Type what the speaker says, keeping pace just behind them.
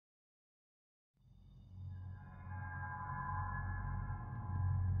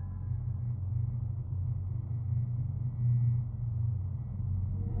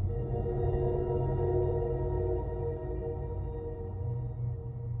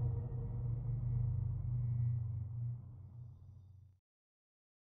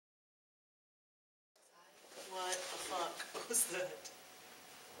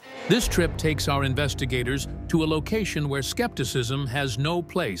This trip takes our investigators to a location where skepticism has no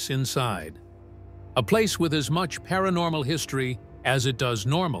place inside. A place with as much paranormal history as it does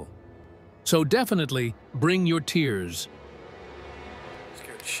normal. So definitely bring your tears.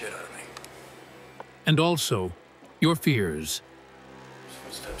 Scared the shit out of me. And also your fears. There's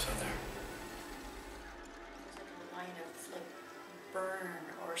footsteps out there. Like a line of like burn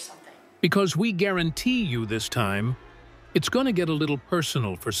or something. Because we guarantee you this time, it's going to get a little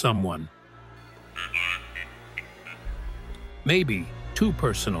personal for someone. Maybe too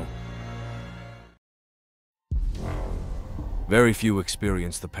personal. Very few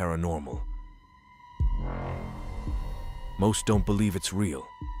experience the paranormal. Most don't believe it's real.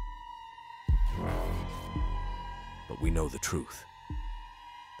 But we know the truth.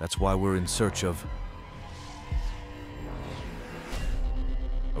 That's why we're in search of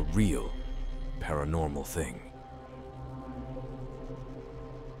a real paranormal thing.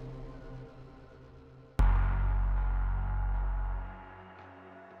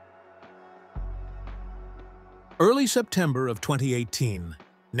 Early September of 2018,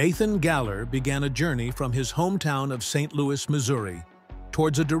 Nathan Galler began a journey from his hometown of St. Louis, Missouri,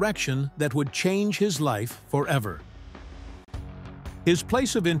 towards a direction that would change his life forever. His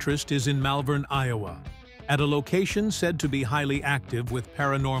place of interest is in Malvern, Iowa, at a location said to be highly active with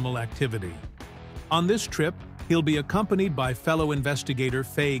paranormal activity. On this trip, he'll be accompanied by fellow investigator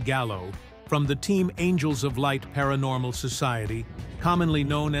Faye Gallo from the team Angels of Light Paranormal Society, commonly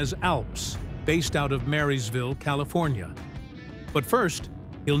known as ALPS, based out of Marysville, California. But first,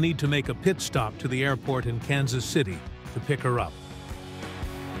 he'll need to make a pit stop to the airport in Kansas City to pick her up.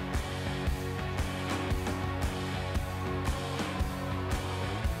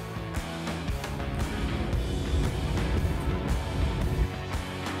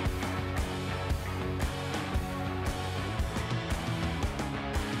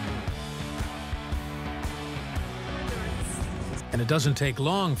 And it doesn't take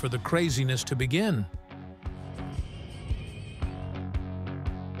long for the craziness to begin.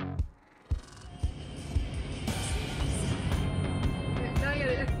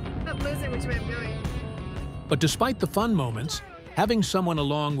 I'm losing which way I'm going. But despite the fun moments, having someone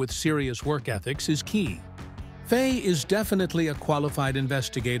along with serious work ethics is key. Faye is definitely a qualified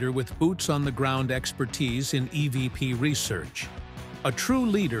investigator with boots-on-the-ground expertise in EVP research, a true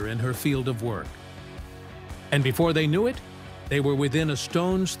leader in her field of work. And before they knew it, they were within a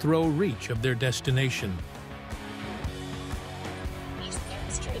stone's throw reach of their destination.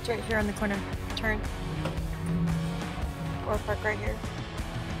 It's right here on the corner. Turn. Or park right here.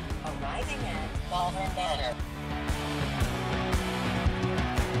 Arriving at Malvern Manor.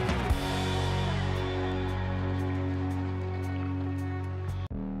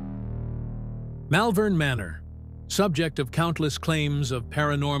 Malvern Manor, subject of countless claims of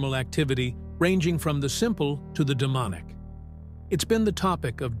paranormal activity ranging from the simple to the demonic. It's been the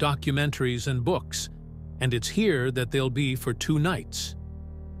topic of documentaries and books, and it's here that they'll be for 2 nights.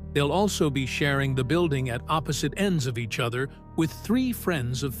 They'll also be sharing the building at opposite ends of each other with 3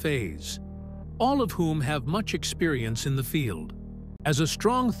 friends of Faye's, all of whom have much experience in the field. As a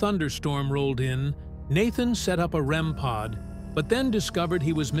strong thunderstorm rolled in, Nathan set up a REM pod, but then discovered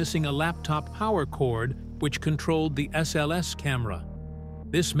he was missing a laptop power cord which controlled the SLS camera.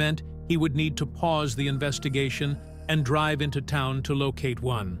 This meant he would need to pause the investigation and drive into town to locate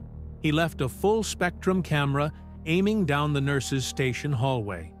one. He left a full-spectrum camera aiming down the nurse's station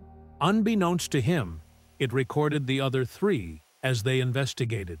hallway. Unbeknownst to him, it recorded the other 3 as they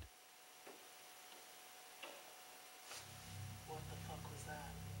investigated. What the fuck was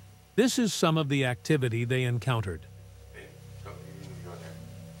that? This is some of the activity they encountered. Hey, go, you need to go in there.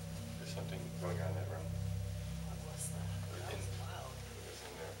 There's something going on in that room. What was that? That was loud. It's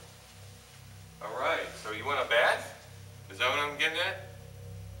in there. All right, so you want a bath? Is that what I'm getting at?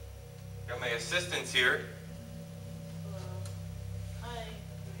 Got my assistants here. Hi,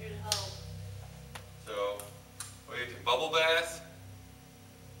 I'm here to help. So, what do you do? Bubble bath?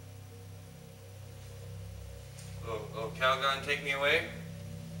 Little Calgon take me away?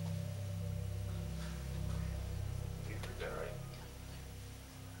 You heard that right?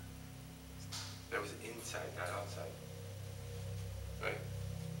 That was inside, not outside. Right?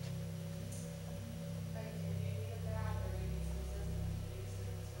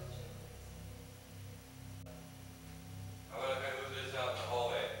 How about if I move this out in the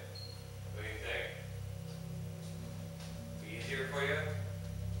hallway? What do you think? Be easier for you?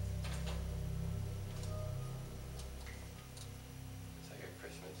 It's like a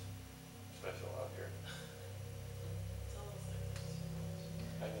Christmas special out here.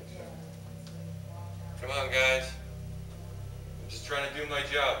 I think so. Come on, guys. I'm just trying to do my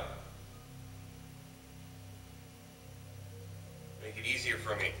job. easier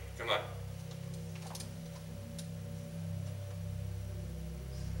for me. Come on.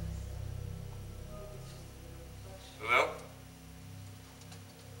 Hello?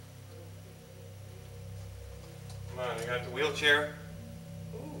 Come on, I got the wheelchair.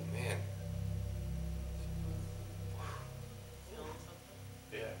 Ooh, man.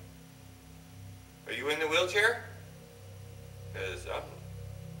 Yeah. Are you in the wheelchair? Because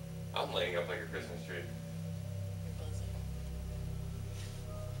I'm lighting up like a Christmas tree.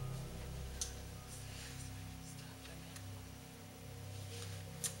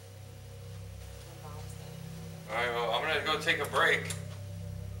 Alright, well, I'm gonna go take a break.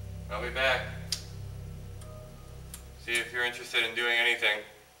 I'll be back. See if you're interested in doing anything.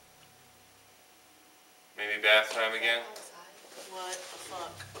 Maybe bath time again? What the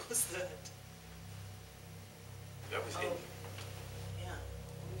fuck was that? That was Oh. it. Yeah.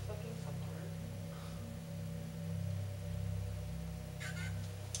 We fucking fucked her.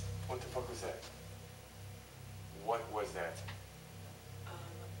 What the fuck was that? What was that?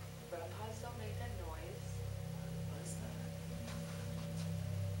 Grandpas don't make that noise. What was that?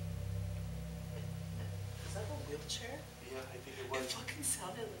 Is that a wheelchair? Yeah, I think it It fucking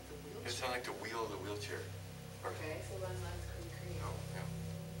sounded like the It wheelchair. sounded like the wheel of the wheelchair. Okay, so when that's creepy. No, no,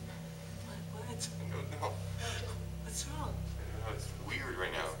 What? no. What's wrong? No, it's weird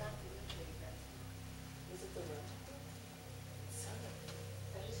right now. It's not the wheelchair, you guys. Was it the room? It sounded.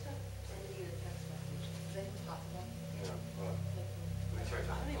 I just got sent you a text message. Is that even possible? Yeah, what? Let me try I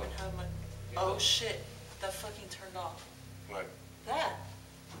don't even have my. Oh. Oh shit! That fucking turned off. What? That.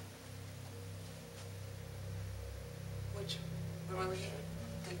 Which? Remember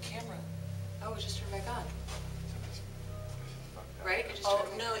the camera? Oh, it just turned back on. Right? It just Oh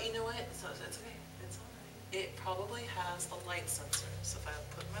turned no! You know what? It's okay. It's alright. It probably has a light sensor, so if I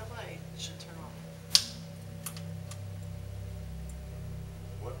put my light, it should turn on.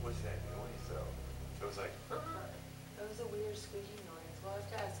 What was that noise though? It was like, That was a weird squeaky noise. We'll have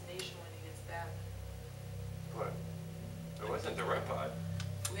to ask Nation when he gets back. what? It wasn't the REM pod.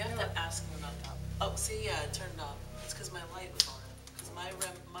 We have to ask him about that. Oh, see, yeah, it turned off. It's because my light was on. Because my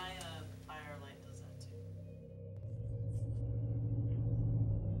IR light does that too.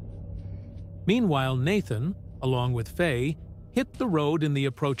 Meanwhile, Nathan, along with Faye, hit the road in the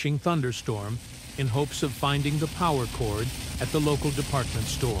approaching thunderstorm in hopes of finding the power cord at the local department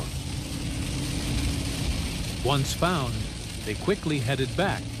store. Once found, they quickly headed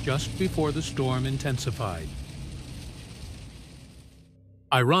back just before the storm intensified.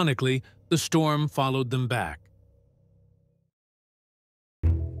 Ironically, the storm followed them back.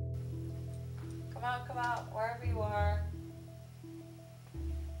 Come out, wherever you are.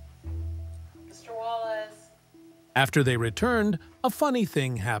 Mr. Wallace. After they returned, a funny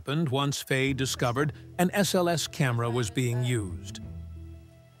thing happened once Faye discovered an SLS camera was being used.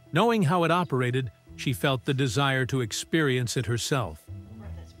 Knowing how it operated, she felt the desire to experience it herself,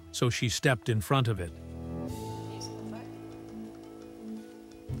 so she stepped in front of it.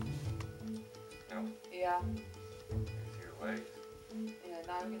 No? Yeah. See your legs. Yeah,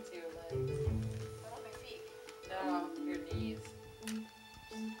 now I can see your legs. What about my feet? No, your knees.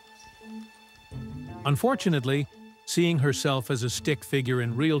 Unfortunately, seeing herself as a stick figure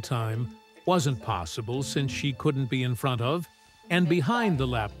in real time wasn't possible since she couldn't be in front of and behind the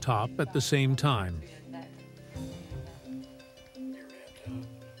laptop at the same time.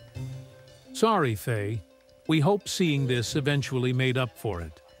 Sorry, Faye. We hope seeing this eventually made up for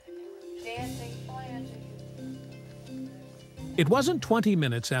it. Dancing, flashing. It wasn't 20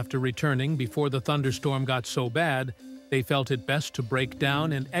 minutes after returning before the thunderstorm got so bad, they felt it best to break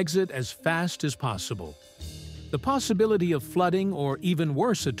down and exit as fast as possible. The possibility of flooding or even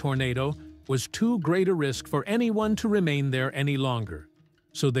worse, a tornado, was too great a risk for anyone to remain there any longer,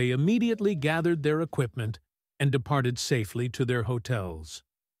 so they immediately gathered their equipment and departed safely to their hotels.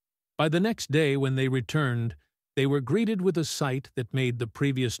 By the next day when they returned, they were greeted with a sight that made the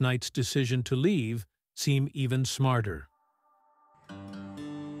previous night's decision to leave seem even smarter.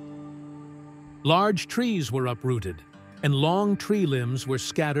 Large trees were uprooted, and long tree limbs were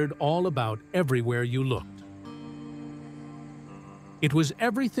scattered all about everywhere you looked. It was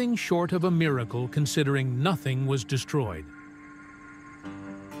everything short of a miracle considering nothing was destroyed.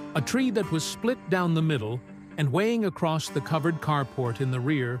 A tree that was split down the middle and weighing across the covered carport in the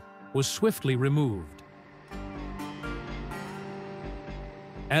rear was swiftly removed.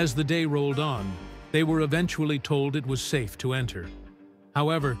 As the day rolled on, they were eventually told it was safe to enter.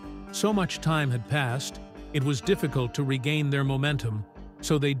 However, so much time had passed, it was difficult to regain their momentum,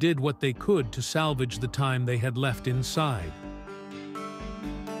 so they did what they could to salvage the time they had left inside.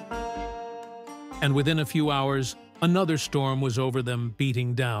 And within a few hours, Another storm was over them,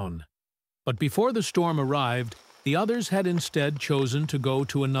 beating down. But before the storm arrived, the others had instead chosen to go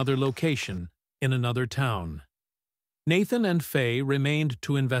to another location, in another town. Nathan and Faye remained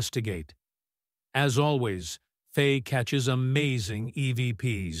to investigate. As always, Faye catches amazing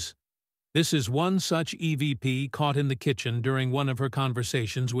EVPs. This is one such EVP caught in the kitchen during one of her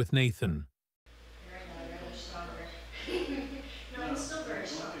conversations with Nathan. No, I'm still very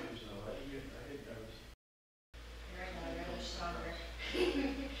strong.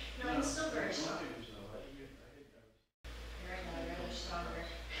 No, I'm still very strong.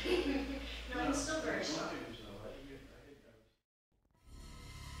 No, I'm still very strong.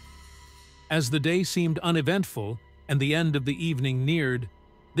 As the day seemed uneventful and the end of the evening neared,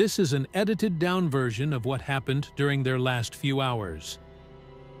 this is an edited-down version of what happened during their last few hours.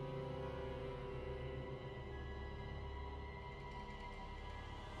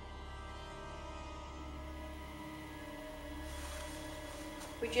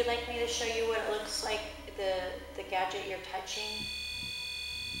 Would you like me to show you what it looks like, the gadget you're touching?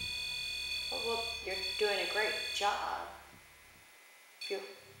 Well, you're doing a great job.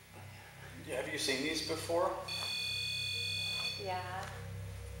 Have you seen these before? Yeah.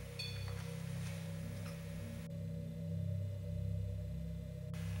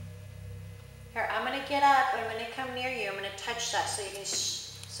 Here, I'm gonna get up. I'm gonna come near you. I'm gonna touch that so you can,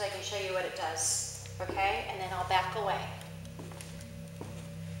 so I can show you what it does. Okay, and then I'll back away.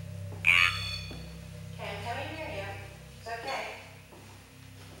 Okay, I'm coming near you. It's okay.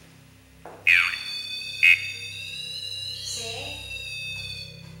 See?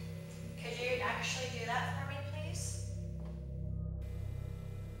 Could you actually do that for me, please?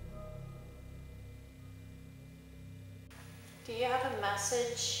 Do you have a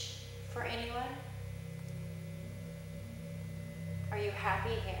message for anyone? Are you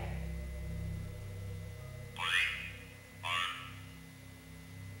happy here?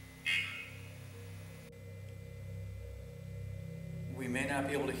 We may not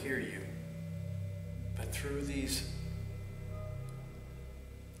be able to hear you, but through these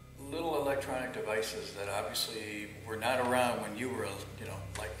little electronic devices that obviously were not around when you were,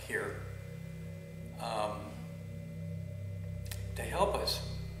 like here, they help us.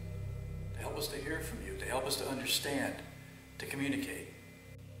 They help us to hear from you. They help us to understand, to communicate.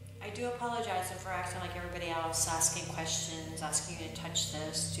 I do apologize for acting like everybody else, asking questions, asking you to touch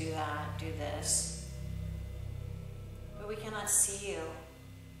this, do that, do this. But we cannot see you.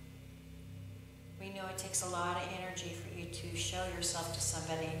 We know it takes a lot of energy for you to show yourself to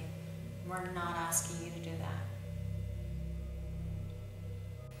somebody. We're not asking you to do that.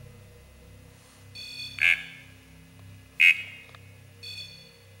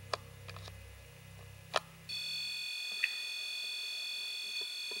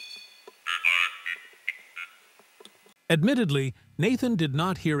 Admittedly, Nathan did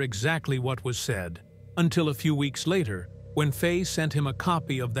not hear exactly what was said until a few weeks later, when Faye sent him a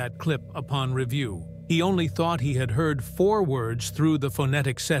copy of that clip upon review. He only thought he had heard 4 words through the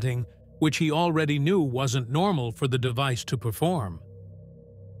phonetic setting, which he already knew wasn't normal for the device to perform.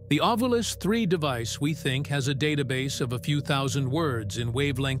 The Ovilus 3 device, we think, has a database of a few thousand words in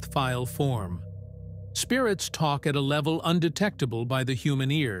wavelength file form. Spirits talk at a level undetectable by the human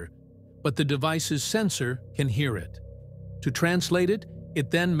ear, but the device's sensor can hear it. To translate it, it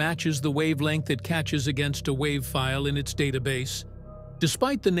then matches the wavelength it catches against a wave file in its database.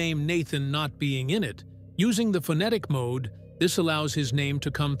 Despite the name Nathan not being in it, using the phonetic mode, this allows his name to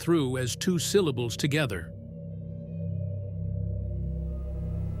come through as 2 syllables together.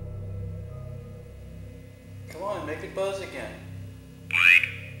 Come on, make it buzz again.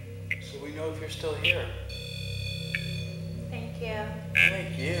 So we know if you're still here. Thank you.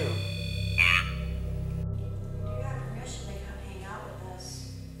 Thank you. Do you have permission to come hang out with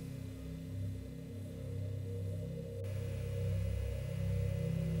us?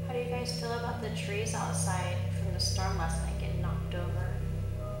 How do you guys feel about the trees outside from the storm last night getting knocked over?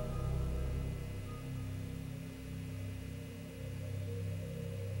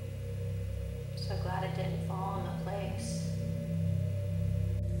 So glad it didn't fall in the place.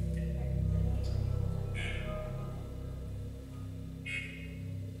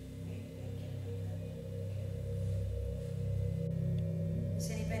 Is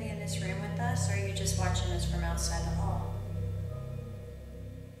anybody in this room with us, or are you just watching us from outside the hall?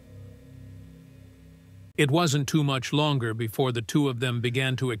 It wasn't too much longer before the 2 of them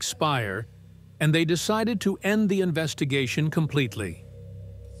began to expire, and they decided to end the investigation completely.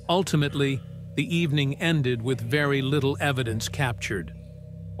 Ultimately, the evening ended with very little evidence captured.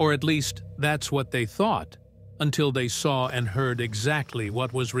 Or at least, that's what they thought, until they saw and heard exactly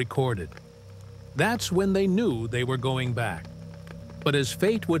what was recorded. That's when they knew they were going back. But as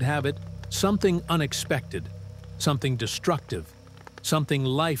fate would have it, something unexpected, something destructive, something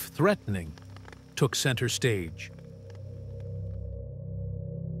life-threatening took center stage.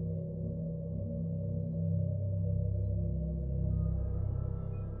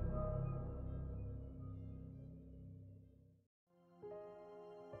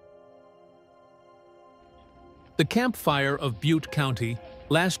 The campfire of Butte County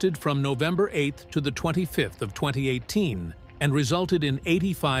lasted from November 8th to the 25th of 2018 and resulted in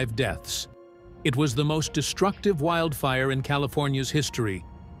 85 deaths. It was the most destructive wildfire in California's history,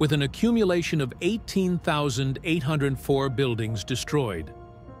 with an accumulation of 18,804 buildings destroyed.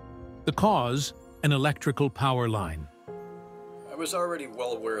 The cause, an electrical power line. I was already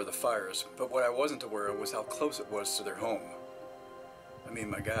well aware of the fires, but what I wasn't aware of was how close it was to their home. I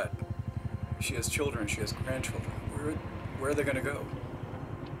mean, my God. She has children, she has grandchildren. Where are they going to go?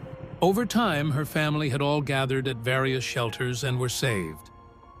 Over time, her family had all gathered at various shelters and were saved.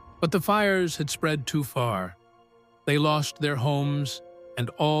 But the fires had spread too far. They lost their homes and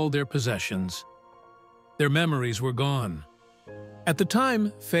all their possessions. Their memories were gone. At the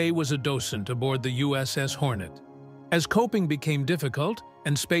time, Faye was a docent aboard the USS Hornet. As coping became difficult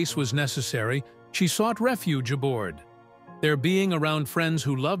and space was necessary, she sought refuge aboard. There being around friends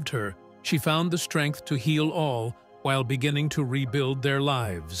who loved her, she found the strength to heal all while beginning to rebuild their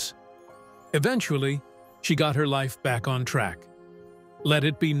lives. Eventually, she got her life back on track. Let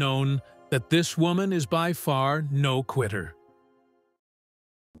it be known that this woman is by far no quitter.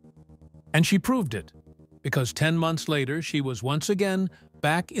 And she proved it, because 10 months later she was once again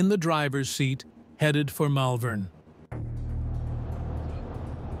back in the driver's seat, headed for Malvern.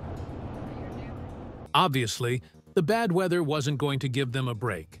 Obviously, the bad weather wasn't going to give them a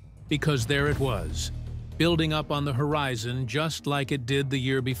break, because there it was, building up on the horizon just like it did the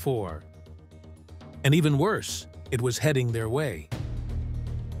year before. And even worse, it was heading their way.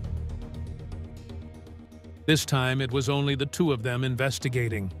 This time it was only the two of them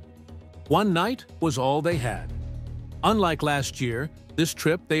investigating. One night was all they had. Unlike last year, this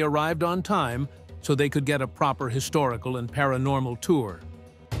trip they arrived on time so they could get a proper historical and paranormal tour.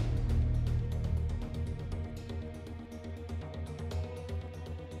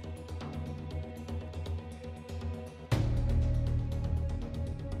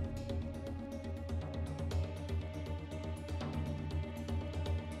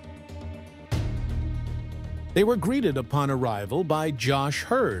 They were greeted upon arrival by Josh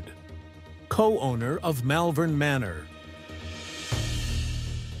Hurd, co-owner of Malvern Manor.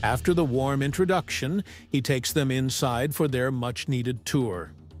 After the warm introduction, he takes them inside for their much-needed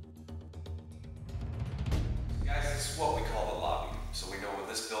tour. Guys, this is what we call the lobby. So we know when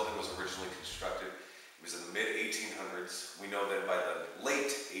this building was originally constructed, it was in the mid-1800s. We know that by the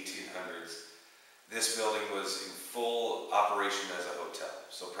late 1800s, this building was in full operation as a hotel.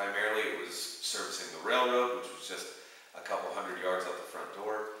 So primarily it was servicing the railroad, which was just a couple hundred yards out the front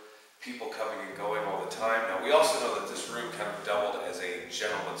door. People coming and going all the time. Now we also know that this room kind of doubled as a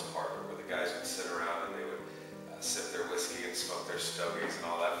gentleman's parlor, where the guys would sit around and they would sip their whiskey and smoke their stogies and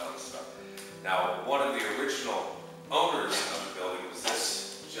all that fun stuff. Now, one of the original owners of the building was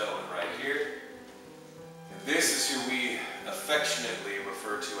this gentleman right here. And this is who we affectionately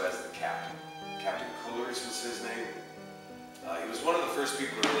refer to as the captain. Captain Coolers was his name. He was one of the first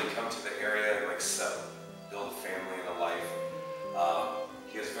people to really come to the area and settle, build a family and a life.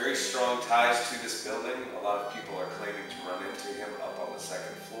 He has very strong ties to this building. A lot of people are claiming to run into him up on the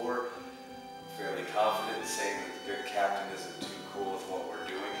second floor. I'm fairly confident in saying that the good captain isn't too cool with what we're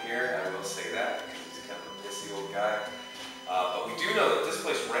doing here. I will say that because he's kind of a pissy old guy. But we do know that this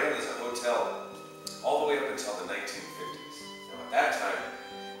place ran as a hotel all the way up until the 1950s. Now at that time,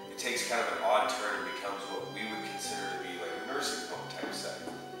 it takes kind of an odd turn and becomes what we would consider to be like a nursing home type setting.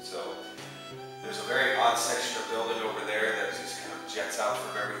 So there's a very odd section of building over there that just kind of jets out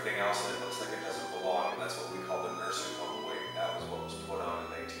from everything else and it looks like it doesn't belong, and that's what we call the nursing home wing. That was what was put on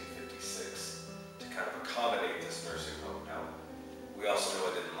in 1956 to kind of accommodate this nursing home. Now, we also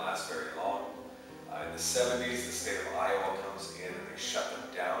know it didn't last very long. In the 70s, the state of Iowa comes in and they shut them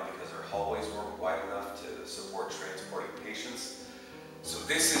down because their hallways weren't wide enough to support transporting patients. So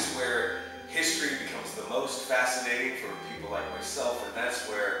this is where history becomes the most fascinating for people like myself, and that's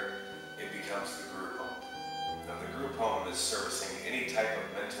where it becomes the group home. Now the group home is servicing any type of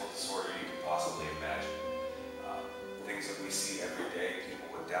mental disorder you can possibly imagine. Things that we see every day, people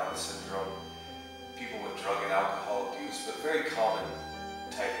with Down syndrome, people with drug and alcohol abuse, but very common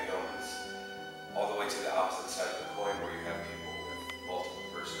type illness. All the way to the opposite side of the coin where you have people with multiple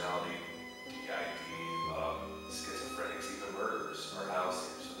personality, DID, schizophrenics, even murderers are housed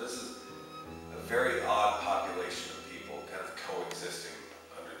here. So this is a a very odd population of people kind of coexisting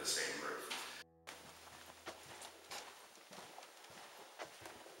under the same roof.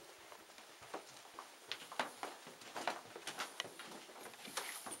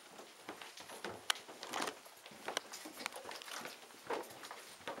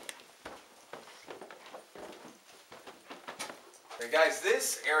 Now guys,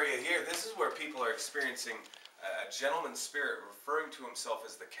 this area here, this is where people are experiencing a gentleman's spirit referring to himself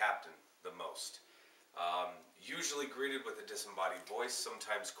as the captain the most. Usually greeted with a disembodied voice,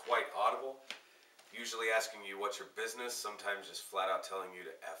 sometimes quite audible, usually asking you what's your business, sometimes just flat out telling you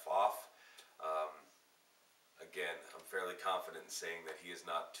to F off. Again, I'm fairly confident in saying that he is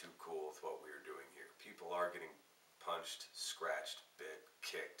not too cool with what we are doing here. People are getting punched, scratched, bit,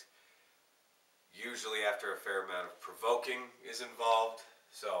 kicked. Usually after a fair amount of provoking is involved,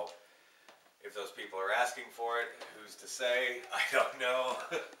 so if those people are asking for it, who's to say? I don't know.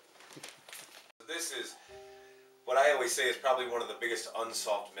 This is what I always say is probably one of the biggest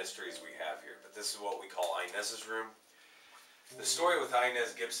unsolved mysteries we have here, but this is what we call Inez's room. The story with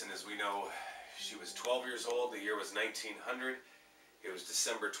Inez Gibson is we know she was 12 years old, the year was 1900. It was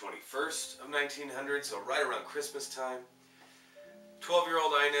December 21st of 1900, so right around Christmas time.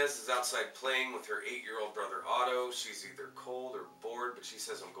 12-year-old Inez is outside playing with her 8-year-old brother Otto. She's either cold or bored, but she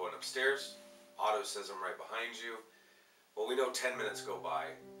says, I'm going upstairs. Otto says, I'm right behind you. Well, we know 10 minutes go by.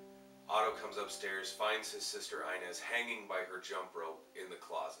 Otto comes upstairs, finds his sister Inez hanging by her jump rope in the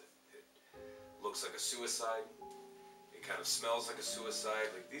closet. It looks like a suicide. It kind of smells like a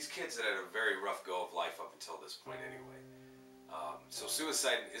suicide. Like, these kids had a very rough go of life up until this point anyway. So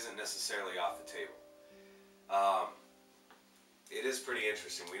suicide isn't necessarily off the table. It is pretty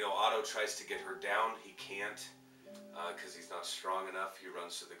interesting. We know Otto tries to get her down. He can't because he's not strong enough. He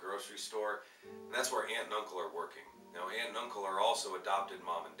runs to the grocery store. And that's where Aunt and Uncle are working. Now, Aunt and Uncle are also adopted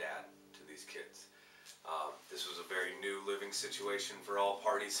mom and dad to these kids. This was a very new living situation for all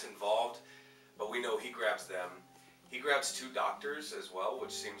parties involved. But we know he grabs them. He grabs 2 doctors as well,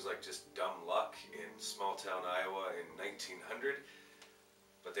 which seems like just dumb luck in small town Iowa in 1900.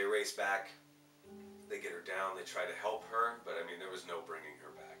 But they race back. They get her down, they try to help her, but I mean, there was no bringing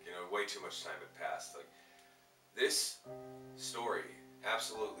her back. You know, way too much time had passed. Like, this story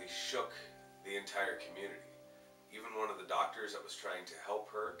absolutely shook the entire community. Even one of the doctors that was trying to help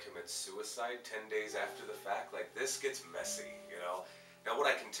her commits suicide 10 days after the fact. Like, this gets messy, you know. Now, what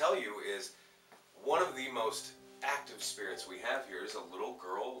I can tell you is one of the most active spirits we have here is a little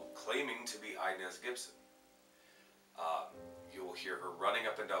girl claiming to be Inez Gibson. You will hear her running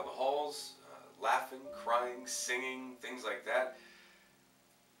up and down the halls, laughing, crying, singing, things like that.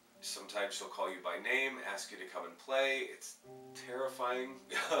 Sometimes she'll call you by name, ask you to come and play. It's terrifying,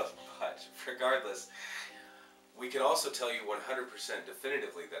 but regardless, we can also tell you 100%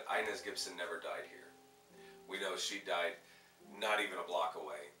 definitively that Inez Gibson never died here. We know she died not even a block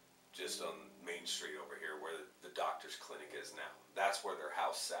away, just on Main Street over here where the doctor's clinic is now. That's where their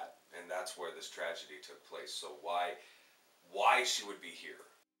house sat, and that's where this tragedy took place. So why she would be here?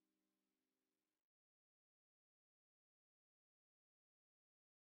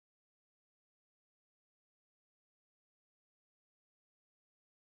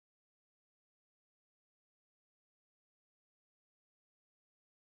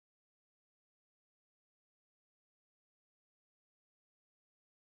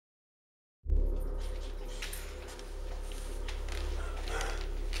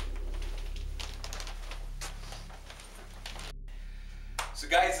 So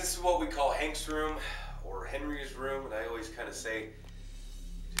guys, this is what we call Hank's room, or Henry's room, and I always kind of say, it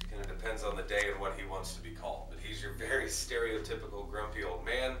just kind of depends on the day and what he wants to be called. But he's your very stereotypical grumpy old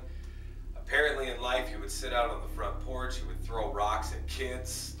man. Apparently in life he would sit out on the front porch, he would throw rocks at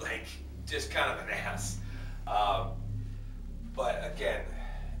kids, like, just kind of an ass. But again,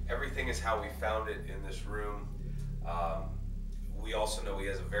 everything is how we found it in this room. We also know he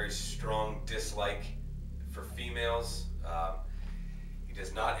has a very strong dislike for females. He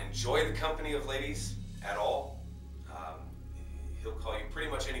does not enjoy the company of ladies at all. He'll call you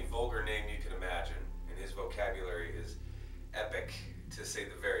pretty much any vulgar name you can imagine, and his vocabulary is epic, to say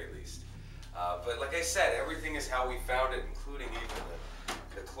the very least. But like I said, everything is how we found it, including even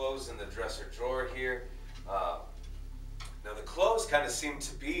the clothes in the dresser drawer here. Now the clothes kind of seem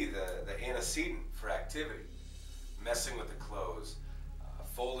to be the antecedent for activity. Messing with the clothes,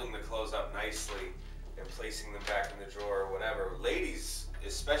 folding the clothes up nicely, and placing them back in the drawer or whatever. Ladies,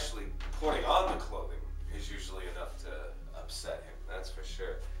 especially putting on the clothing, is usually enough to upset him, that's for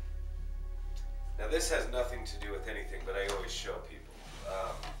sure. Now this has nothing to do with anything, but I always show people.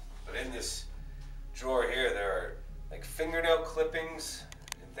 But in this drawer here, there are like fingernail clippings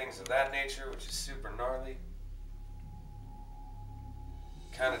and things of that nature, which is super gnarly.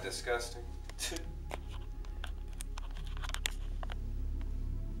 Kind of disgusting.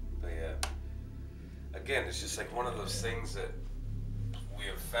 But yeah, again, it's just like one of those things that we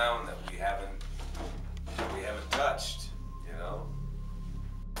have found that we haven't touched, you know?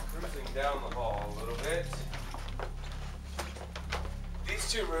 Cruising down the hall a little bit.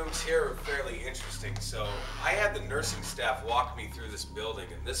 These two rooms here are fairly interesting. So I had the nursing staff walk me through this building,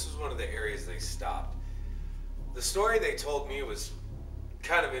 and this was one of the areas they stopped. The story they told me was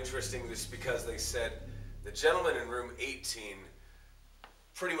kind of interesting just because they said the gentleman in room 18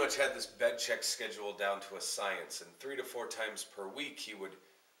 pretty much had this bed check scheduled down to a science, and 3 to 4 times per week he would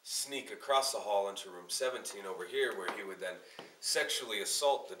sneak across the hall into room 17 over here, where he would then sexually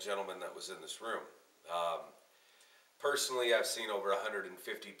assault the gentleman that was in this room. Personally, I've seen over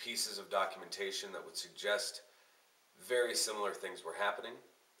 150 pieces of documentation that would suggest very similar things were happening.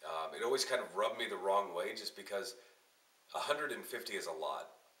 It always kind of rubbed me the wrong way just because 150 is a lot,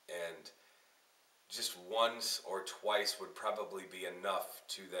 and just once or twice would probably be enough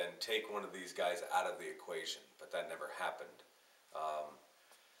to then take one of these guys out of the equation, but that never happened.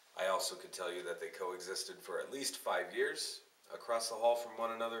 I also could tell you that they coexisted for at least 5 years across the hall from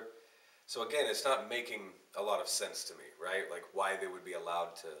one another. So again, it's not making a lot of sense to me, right? Like why they would be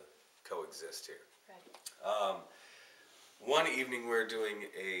allowed to coexist here. Right. One evening we were doing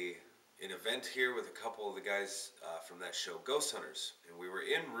an event here with a couple of the guys from that show, Ghost Hunters, and we were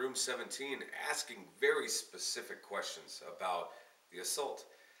in room 17 asking very specific questions about the assault.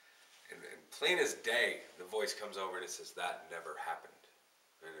 And plain as day, the voice comes over and it says, "That never happened."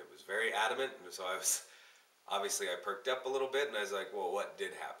 And it was very adamant, and so obviously I perked up a little bit, and I was like, well, what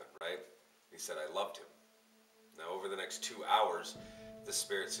did happen, right? He said, "I loved him." Now, over the next 2 hours, the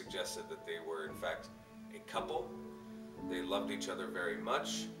spirit suggested that they were, in fact, a couple. They loved each other very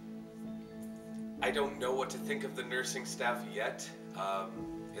much. I don't know what to think of the nursing staff yet.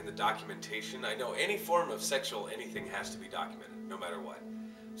 In the documentation, I know any form of sexual anything has to be documented, no matter what.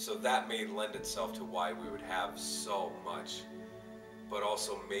 So that may lend itself to why we would have so much, but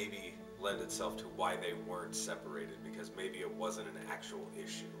also maybe lend itself to why they weren't separated, because maybe it wasn't an actual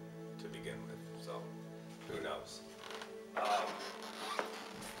issue to begin with. So, who knows? I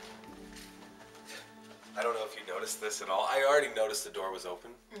don't know if you noticed this at all. I already noticed the door was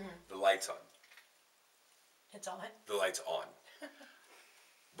open. Mm-hmm. The light's on. It's on? The light's on.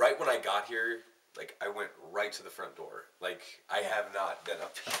 Right when I got here, like, I went right to the front door. Like, I have not been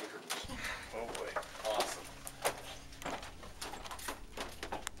up here. Oh boy. Awesome.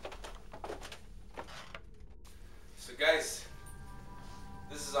 So guys,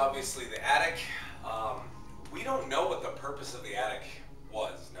 this is obviously the attic. We don't know what the purpose of the attic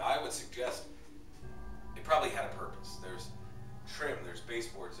was. Now, I would suggest it probably had a purpose. There's trim, there's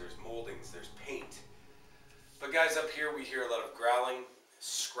baseboards, there's moldings, there's paint. But guys, up here we hear a lot of growling,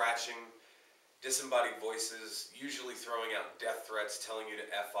 scratching, disembodied voices, usually throwing out death threats, telling you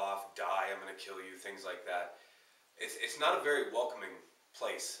to F off, die, I'm gonna kill you, things like that. It's not a very welcoming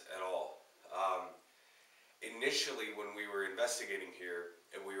place at all. Initially, when we were investigating here,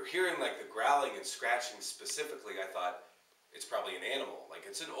 and we were hearing like the growling and scratching specifically, I thought it's probably an animal. Like,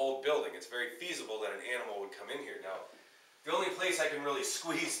 it's an old building. It's very feasible that an animal would come in here. Now, the only place I can really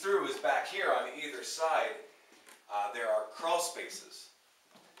squeeze through is back here on either side. There are crawl spaces.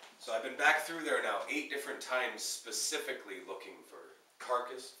 So I've been back through there now 8 different times, specifically looking for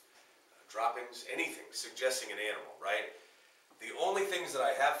carcass, droppings, anything suggesting an animal, right? The only things that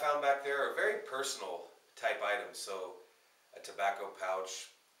I have found back there are very personal type items. So a tobacco pouch,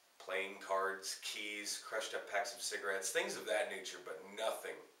 playing cards, keys, crushed up packs of cigarettes, things of that nature, but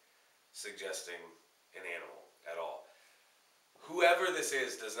nothing suggesting an animal at all. Whoever this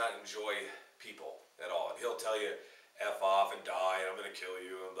is does not enjoy people at all. And he'll tell you, F off and die, and I'm going to kill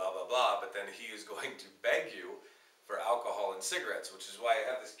you, and blah, blah, blah. But then he is going to beg you for alcohol and cigarettes, which is why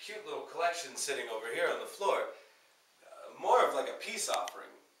I have this cute little collection sitting over here on the floor. More of like a peace offering.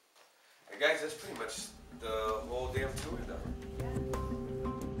 And guys, that's pretty much the whole damn tour done.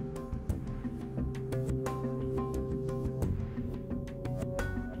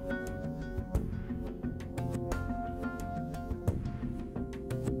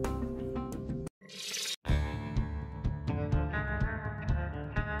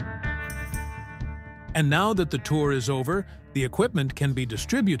 And now that the tour is over, the equipment can be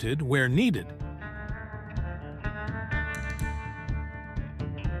distributed where needed.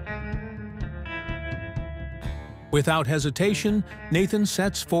 Without hesitation, Nathan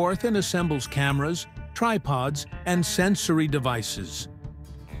sets forth and assembles cameras, tripods, and sensory devices.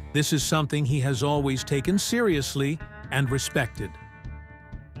 This is something he has always taken seriously and respected.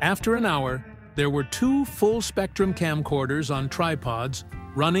 After an hour, there were 2 full-spectrum camcorders on tripods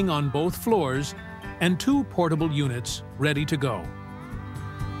running on both floors and 2 portable units ready to go.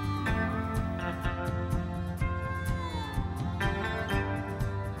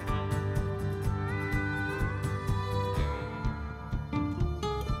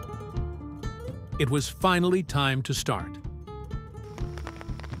 It was finally time to start.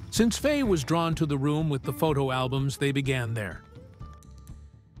 Since Faye was drawn to the room with the photo albums, they began there.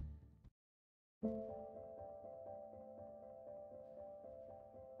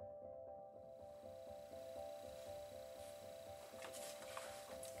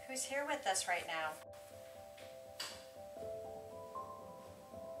 Who's here with us right now?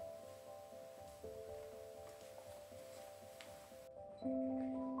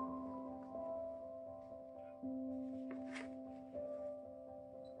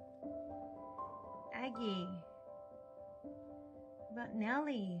 Aggie. About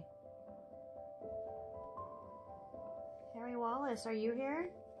Nellie. Harry Wallace, are you here?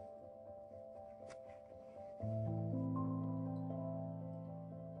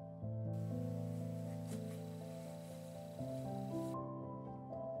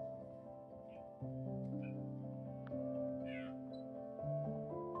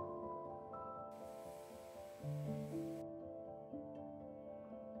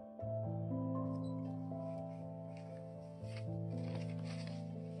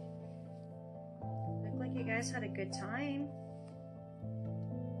 You guys had a good time.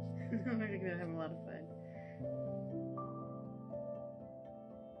 We're gonna have a lot of fun.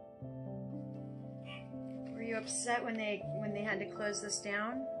 Were you upset when they had to close this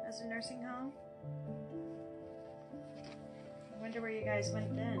down as a nursing home? I wonder where you guys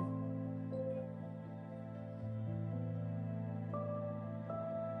went then.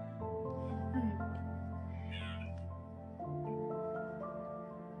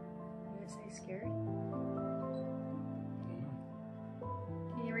 You guys say scared?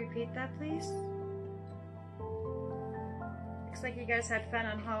 Repeat that, please? Looks like you guys had fun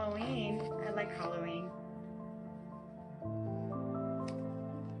on Halloween. I like Halloween.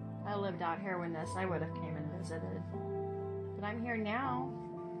 I lived out here when I would have came and visited. But I'm here now.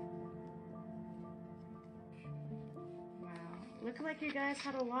 Wow. Look like you guys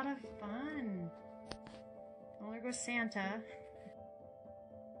had a lot of fun. Oh, there goes Santa.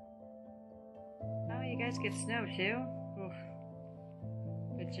 Oh, you guys get snow too? Oof.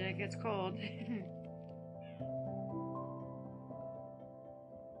 But it gets cold.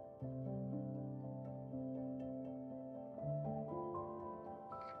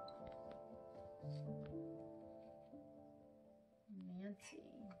 Nancy.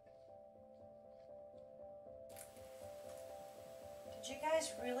 Did you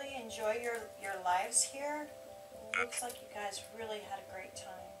guys really enjoy your lives here? It looks like you guys really had a great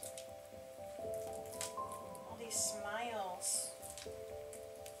time. All these smiles.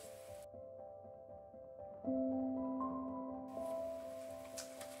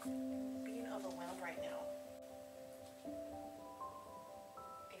 Being overwhelmed right now.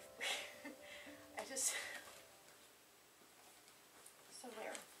 I just... So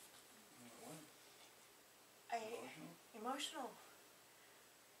there. Emotional.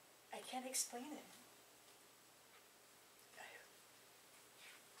 I can't explain it. I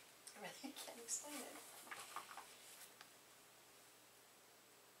really can't explain it.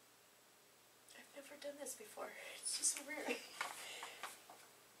 I've never done this before. It's just so weird.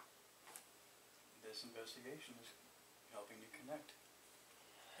 This investigation is helping you connect.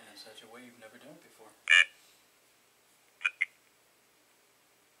 And in such a way you've never done it before.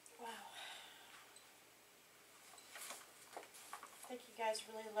 Wow. I think you guys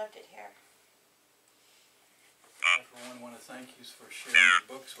really loved it here. I, for one, want to thank you for sharing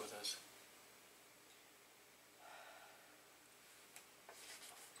your books with us.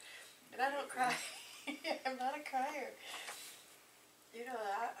 And I don't cry. I'm not a crier. You know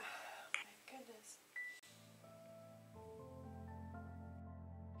that. Oh, my goodness.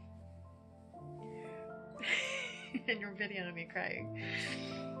 And you're videoing me crying.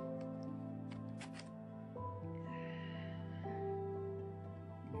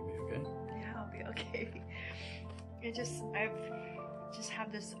 You'll be okay? Yeah, I'll be okay. I just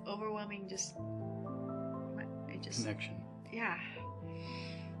have this overwhelming connection. Yeah.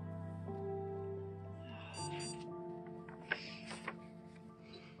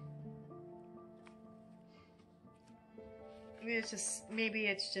 I mean, maybe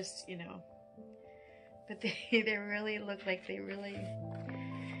it's just, you know, but they really look like they really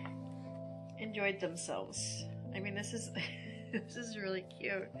enjoyed themselves. I mean, this is really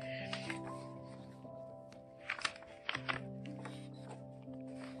cute.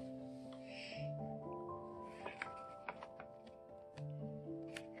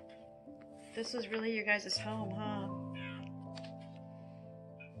 This was really your guys' home, huh?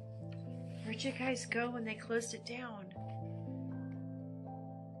 Where'd you guys go when they closed it down?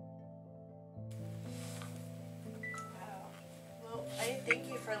 Well, I thank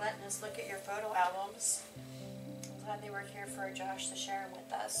you for letting us look at your photo albums. I'm glad they were here for Josh to share them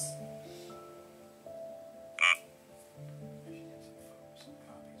with us.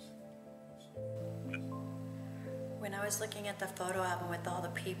 When I was looking at the photo album with all the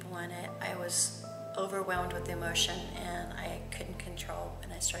people in it, I was overwhelmed with emotion and I couldn't control,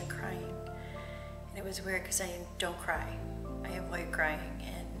 and I started crying. And it was weird because I don't cry. I avoid crying,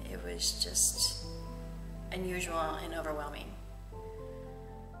 and it was just unusual and overwhelming.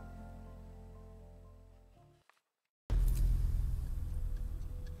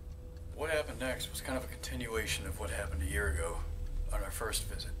 What happened next was kind of a continuation of what happened a year ago on our first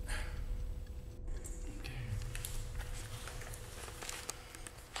visit.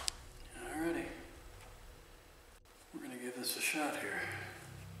 Alrighty. We're gonna give this a shot here.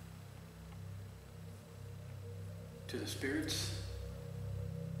 To the spirits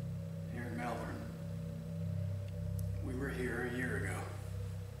here in Malvern. We were here a year ago.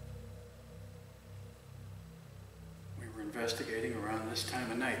 We were investigating around this time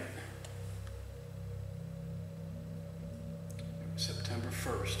of night. It was September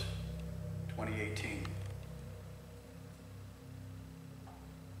 1st, 2018.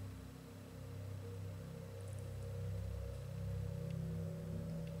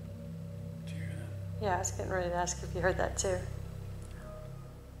 Did you hear that? Yeah, I was getting ready to ask if you heard that too.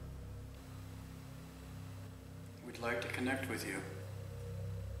 We'd like to connect with you.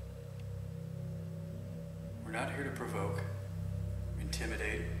 We're not here to provoke,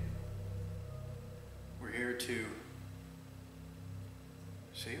 intimidate. We're here to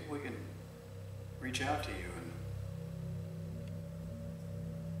see if we can reach out to you and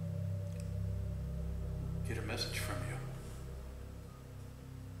get a message from you.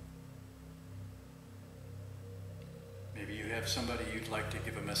 Maybe you have somebody you'd like to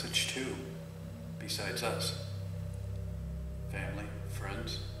give a message to besides us. Family,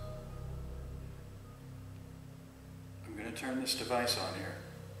 friends. I'm going to turn this device on here.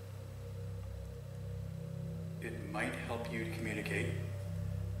 It might help you to communicate.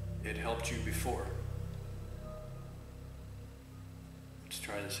 It helped you before. Let's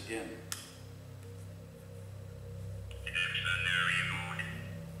try this again.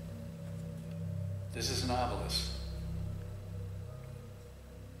 This is an obelisk.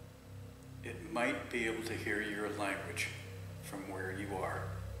 It might be able to hear your language from where you are.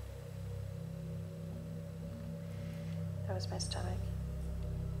 That was my stomach.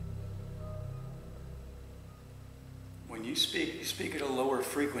 When you speak at a lower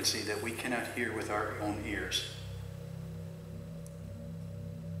frequency that we cannot hear with our own ears.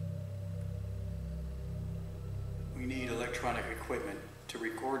 We need electronic equipment to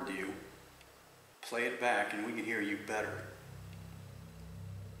record you, play it back, and we can hear you better.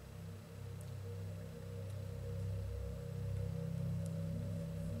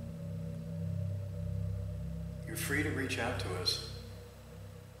 You're free to reach out to us.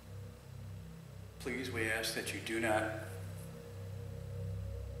 Please, we ask that you do not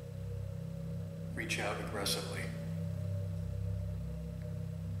reach out aggressively.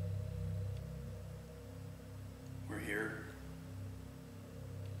 We're here.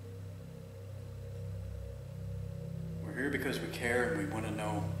 We're here because we care and we want to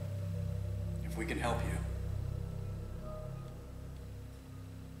know if we can help you.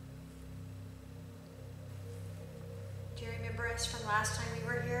 Do you remember us from last time we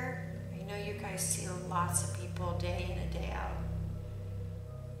were here? I know you guys see lots of people day in and day out.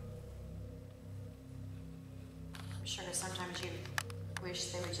 I'm sure sometimes you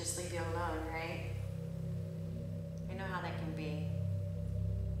wish they would just leave you alone, right? I know how that can be.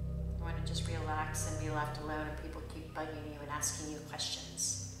 You want to just relax and be left alone and people keep bugging you and asking you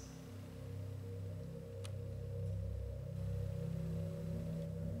questions.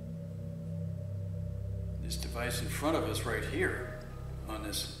 This device in front of us right here on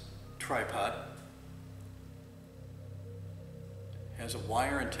this tripod has a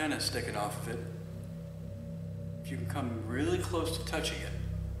wire antenna sticking off of it. If you can come really close to touching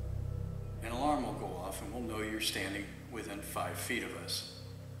it, an alarm will go off and we'll know you're standing within 5 feet of us.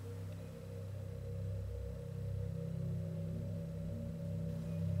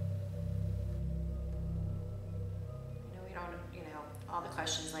 We don't, all the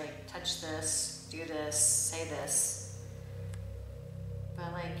questions like touch this, do this, say this.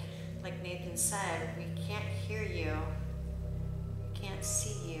 But like Nathan said, we can't hear you, we can't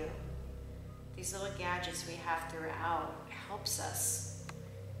see you. These little gadgets we have throughout helps us.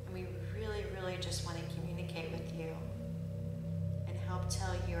 And we really, just want to communicate with you and help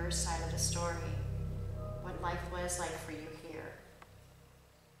tell your side of the story, what life was like for you here.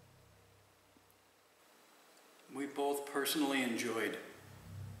 We both personally enjoyed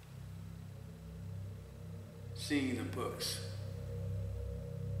seeing the books,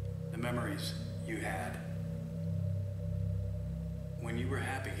 the memories you had when you were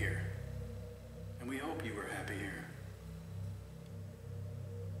happy here, and we hope you were happy here.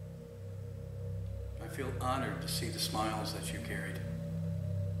 I feel honored to see the smiles that you carried,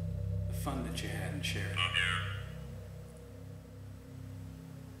 the fun that you had and shared. I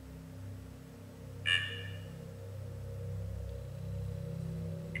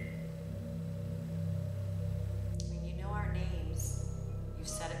mean, you know our names. You've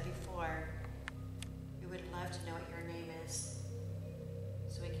said it before. We would love to know what your name is,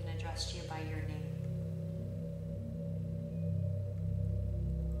 so we can address you by your name.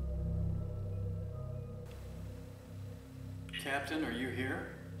 Captain, are you here,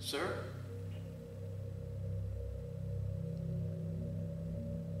 sir?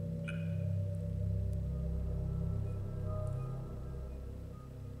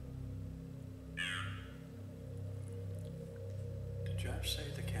 Did Josh say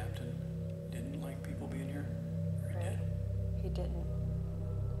the captain didn't like people being here? Or he did? He didn't.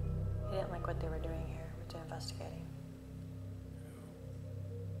 He didn't like what they were doing here with the investigating.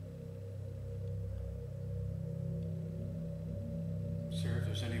 Sir, if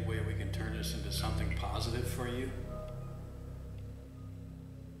there's any way we can turn this into something positive for you,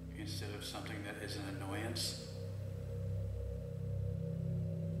 instead of something that is an annoyance.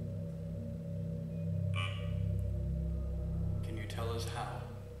 Can you tell us how?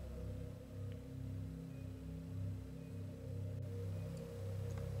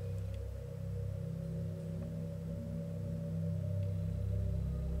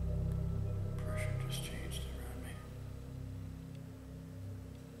 Pressure just changed around me.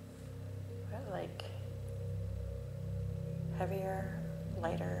 What, like heavier,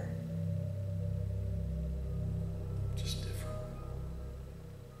 lighter? Just different.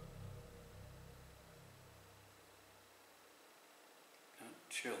 Not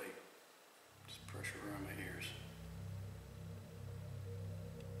chilly. Just pressure around my ears.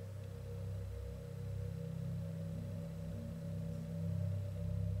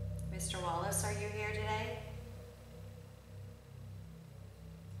 Mr. Wallace, are you here today?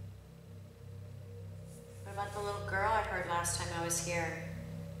 What about the little girl I heard last time I was here?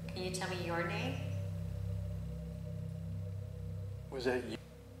 Can you tell me your name? Was that you?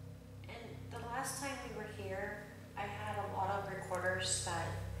 And the last time we were here, I had a lot of recorders that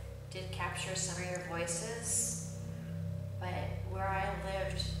did capture some of your voices. But where I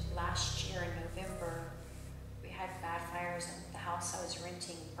lived last year in November, we had bad fires and the house I was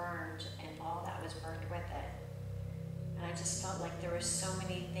renting burned and all that was burned with it. And I just felt like there were so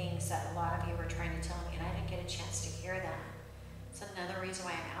many things that a lot of you were trying to tell me and I didn't get a chance to hear that. It's another reason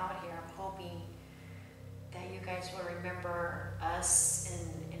why I'm out here. I'm hoping that you guys will remember us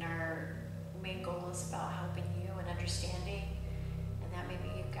and our main goal is about helping you and understanding, and that maybe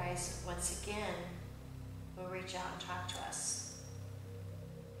you guys once again will reach out and talk to us.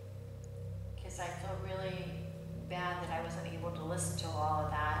 Because I feel really bad that I wasn't able to listen to all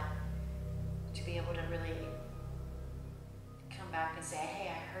of that, to be able to really come back and say, hey,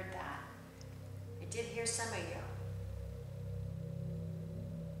 I heard that. I did hear some of you.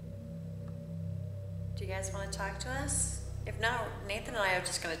 Do you guys want to talk to us? If not, Nathan and I are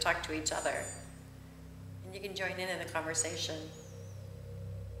just going to talk to each other. And you can join in the conversation.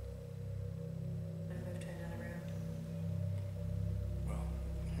 I'm going to move to another room. Well,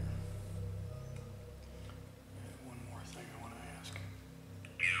 here. I have one more thing I want to ask.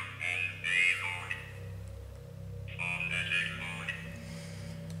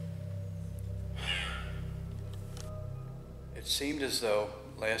 It seemed as though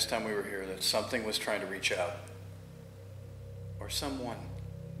last time we were here that something was trying to reach out. Or someone.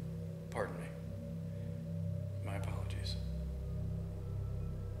 Pardon me. My apologies.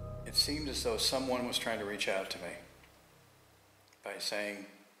 It seemed as though someone was trying to reach out to me by saying,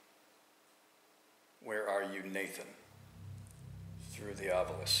 "Where are you, Nathan?" through the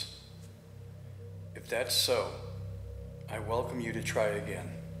obelisk. If that's so, I welcome you to try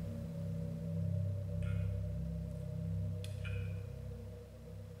again.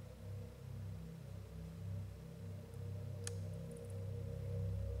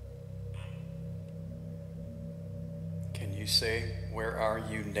 Can you say, "Where are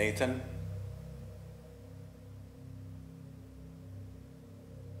you, Nathan?"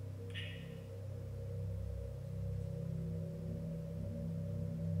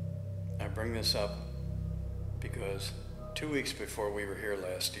 I bring this up because 2 weeks before we were here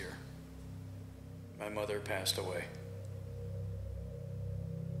last year, my mother passed away.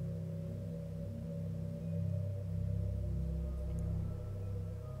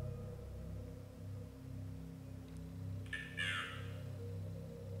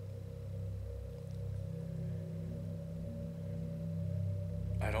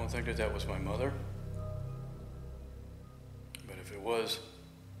 I don't think that that was my mother, but if it was,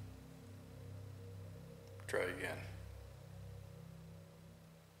 try again.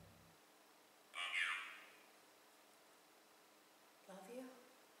 Love you?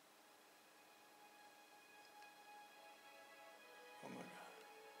 Oh my God.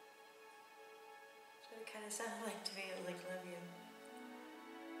 That's what it kind of sounded like to me, like love you.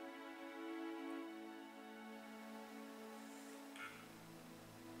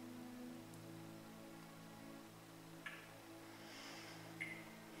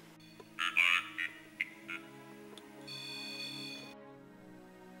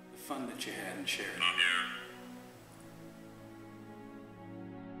 The fun that you had and shared.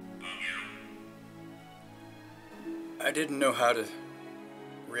 I didn't know how to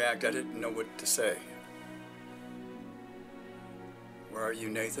react. I didn't know what to say. Where are you,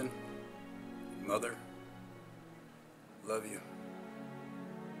 Nathan? Mother? Love you.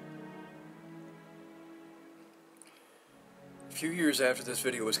 A few years after this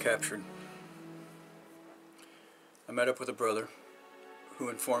video was captured, I met up with a brother who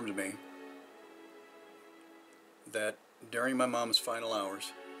informed me that during my mom's final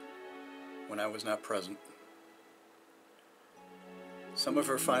hours, when I was not present, some of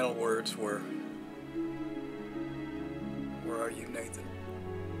her final words were, "Where are you, Nathan?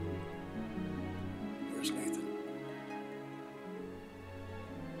 Where's Nathan?"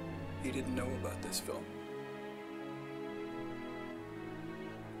 He didn't know about this film.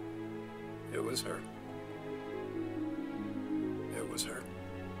 It was her. It was her.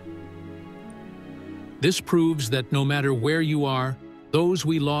 This proves that no matter where you are, those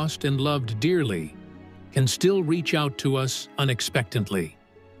we lost and loved dearly can still reach out to us unexpectedly.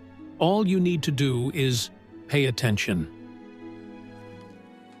 All you need to do is pay attention.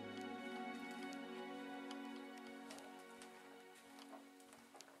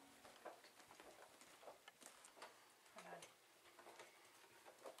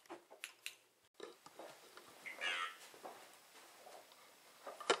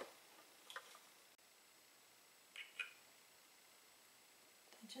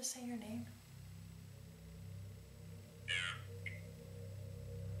 Did I just say your name?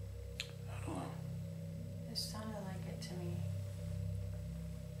 I don't know. It sounded like it to me.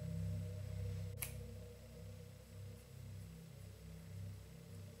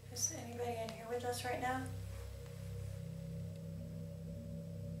 Is anybody in here with us right now?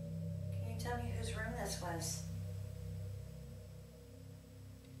 Can you tell me whose room this was?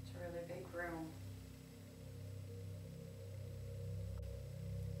 It's a really big room.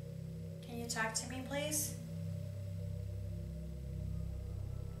 Can you talk to me, please?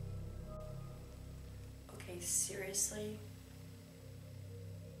 Okay, seriously?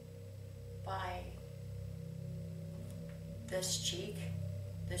 By this cheek,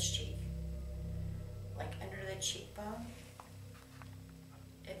 like under the cheekbone,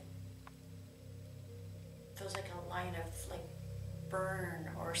 it feels like a line of like burn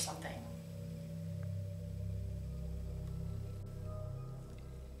or something.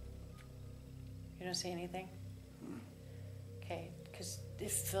 You don't see anything? Okay, because it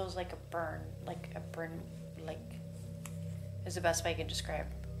feels like a burn, like is the best way I can describe.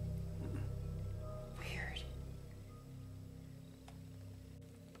 Weird.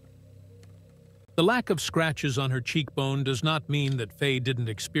 The lack of scratches on her cheekbone does not mean that Faye didn't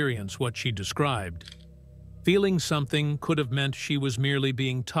experience what she described. Feeling something could have meant she was merely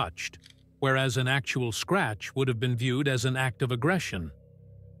being touched, whereas an actual scratch would have been viewed as an act of aggression.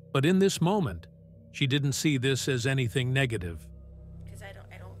 But in this moment, she didn't see this as anything negative. Because I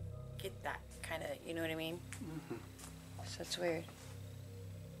don't get that kind of, you know what I mean? So it's weird.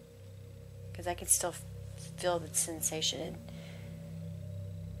 Because I can still feel the sensation.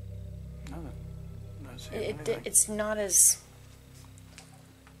 It's not as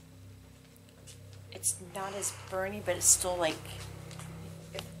burny, but it's still like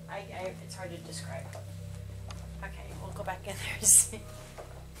it's hard to describe. Okay, we'll go back in there and see.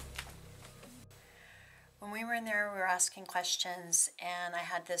 When we were in there, we were asking questions, and I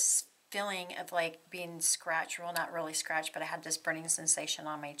had this feeling of like being scratched. Well, not really scratched, but I had this burning sensation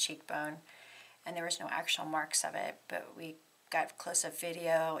on my cheekbone, and there was no actual marks of it, but we got close-up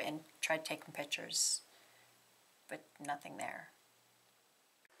video and tried taking pictures, but nothing there.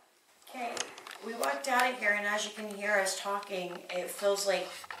 Okay, walked out of here, and as you can hear us talking, it feels like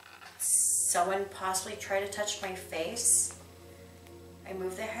someone possibly tried to touch my face. I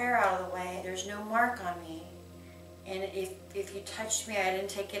moved the hair out of the way. There's no mark on me. And if you touched me, I didn't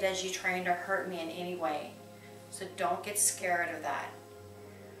take it as you trying to hurt me in any way. So don't get scared of that.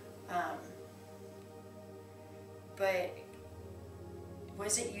 But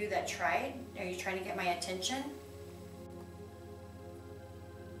was it you that tried? Are you trying to get my attention?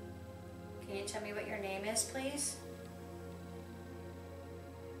 Can you tell me what your name is, please?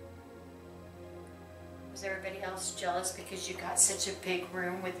 Was everybody else jealous because you got such a big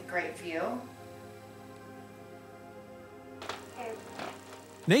room with a great view?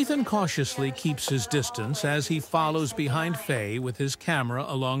 Nathan cautiously keeps his distance as he follows behind Faye with his camera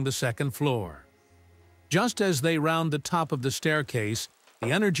along the second floor. Just as they round the top of the staircase,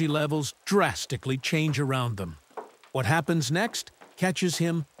 the energy levels drastically change around them. What happens next catches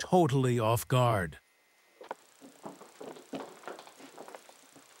him totally off guard.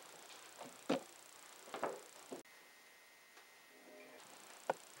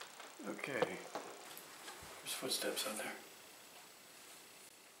 Okay, there's footsteps on there.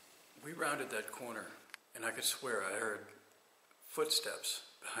 We rounded that corner, and I could swear I heard footsteps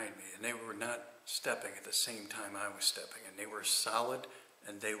behind me, and they were not stepping at the same time I was stepping, and they were solid,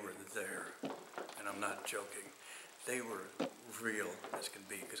 and they were there, and I'm not joking. They were real as can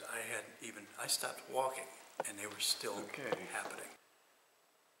be, because I stopped walking, and they were still happening.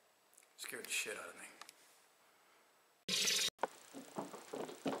 Scared the shit out of me.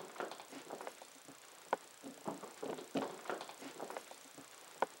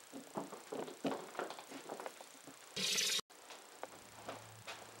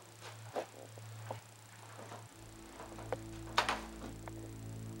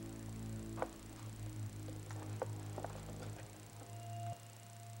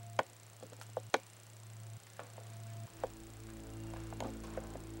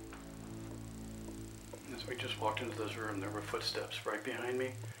 We just walked into this room, there were footsteps right behind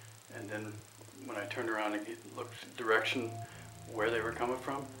me, and then when I turned around and looked the direction where they were coming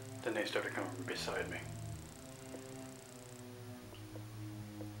from, then they started coming beside me.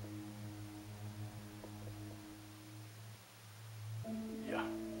 Yeah.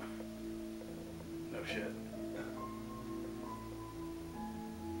 No shit.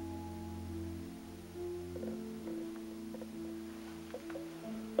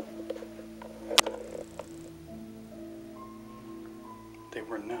 They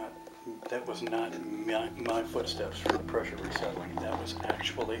were not, that was not my footsteps for the pressure resettling. That was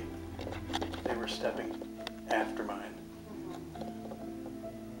actually, they were stepping after mine.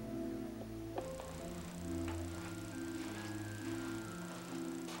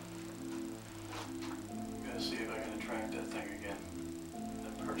 Gotta see if I can attract that thing again.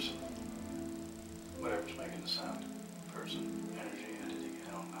 That person. Whatever's making the sound. Person, energy, entity,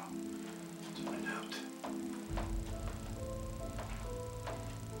 I don't know. Let's find out.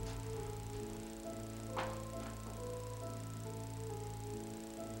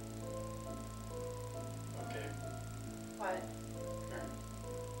 What?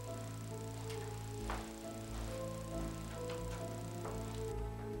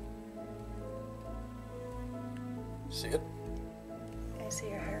 See it? I see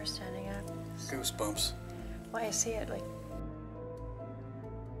your hair standing up. Goosebumps. Well, I see it like...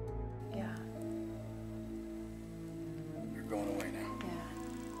 Yeah. You're going away now. Yeah.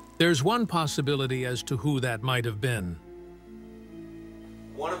 There's one possibility as to who that might have been.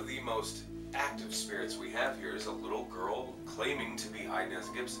 One of the most active spirits we have here is a little girl claiming to be Inez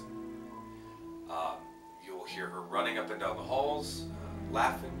Gibson. You'll hear her running up and down the halls,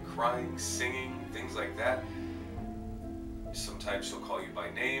 laughing, crying, singing, things like that. Sometimes she'll call you by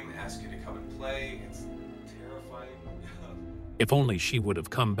name, ask you to come and play. It's terrifying. If only she would have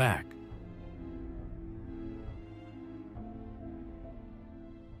come back.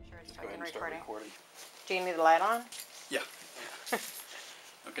 Sure, it's Go ahead fucking and start recording. recording. Do you need the light on? Yeah.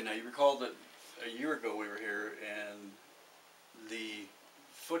 Okay, now you recall that a year ago we were here and the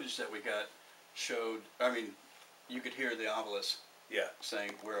footage that we got showed, I mean, you could hear the obelisk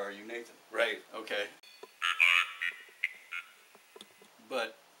saying, "Where are you, Nathan?" Right. Okay.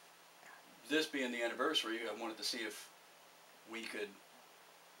 But this being the anniversary, I wanted to see if we could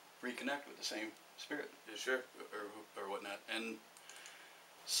reconnect with the same spirit. Sure. Or whatnot. And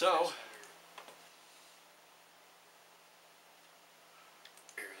so...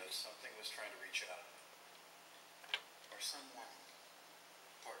 that something was trying to reach out. Or someone.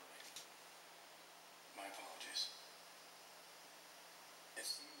 Pardon me. My apologies. It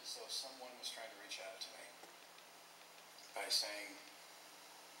seemed as though someone was trying to reach out to me by saying,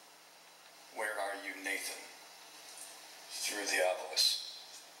 "Where are Nathan through the obelisk.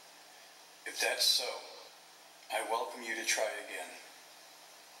 If that's so, I welcome you to try again.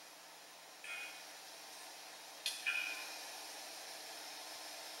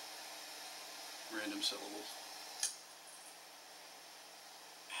 Random syllables.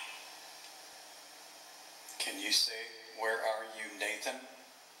 Can you say, "Where are you, Nathan"?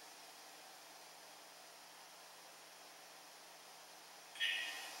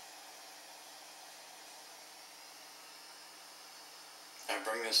 I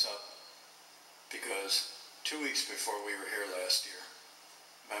bring this up because 2 weeks before we were here last year,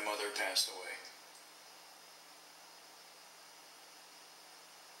 my mother passed away.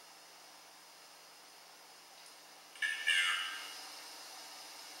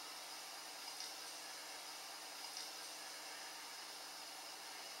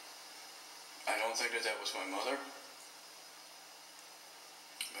 I don't think that was my mother,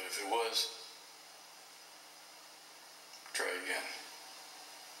 but if it was, try again.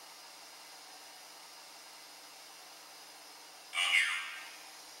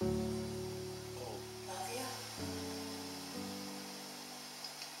 Love you.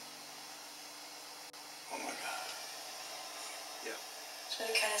 Oh my God. Yeah. That's what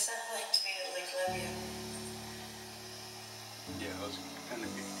it kind of sounded like to me, like love you. Yeah, I was kind of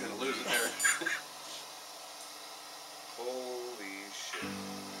gonna lose it there. Holy shit.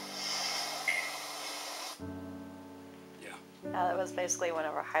 Yeah. That was basically one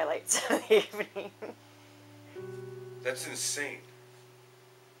of our highlights of the evening. That's insane.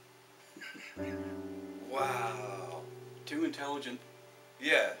 Wow. Too intelligent,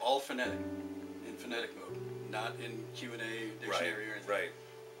 Yeah. all phonetic, in phonetic mode, not in Q&A, dictionary or anything. Right.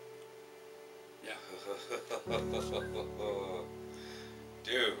 Yeah.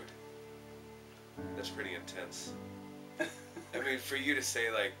 Dude. That's pretty intense. I mean, for you to say,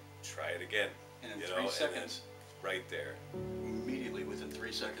 like, try it again. And in you 3 know, seconds, and then right there. immediately within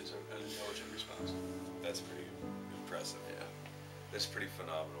 3 seconds, an intelligent response. That's pretty impressive. Yeah. That's pretty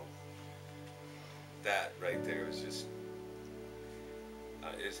phenomenal. That right there is just,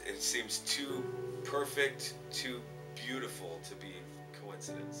 it seems too perfect, too beautiful to be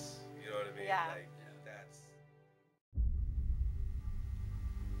coincidence. You know what I mean? Yeah. Like, that's...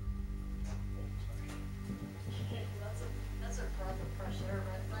 That's a breath of fresh air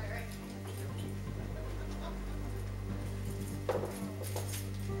right there.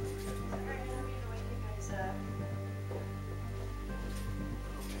 Alright, let me wake you guys up.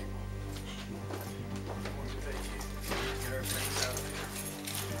 Once we get our things out,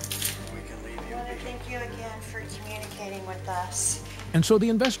 we can leave I you want to be. thank you again for communicating with us. And so the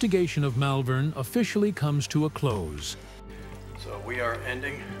investigation of Malvern officially comes to a close. So we are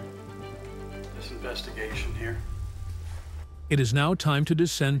ending this investigation here. It is now time to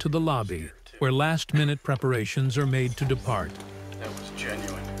descend to the lobby, where last-minute preparations are made to depart. That was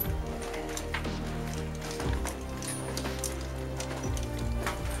genuine.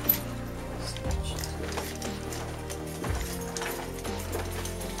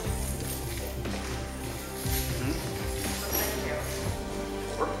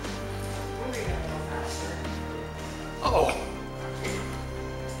 Oh!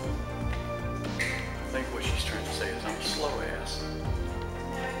 I think what she's trying to say is I'm slow ass.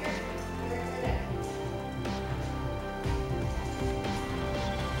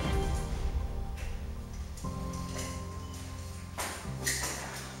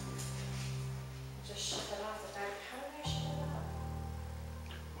 Just shut it off without. How did I shut it off?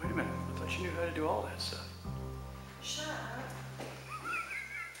 Wait a minute, I thought you knew how to do all that stuff. Shut up.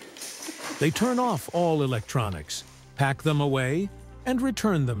 They turn off all electronics, pack them away, and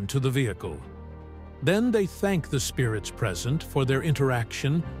return them to the vehicle. Then they thank the spirits present for their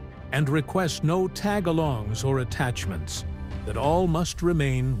interaction and request no tag-alongs or attachments, that all must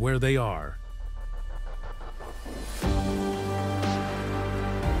remain where they are.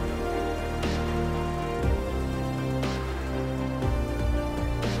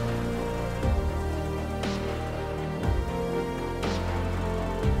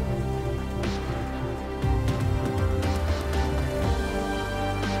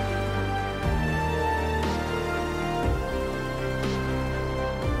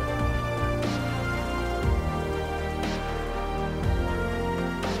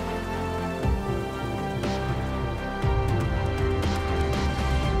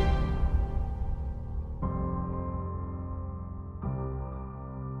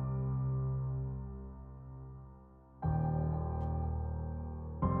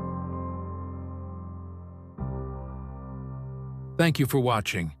 Thank you for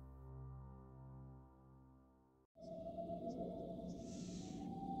watching.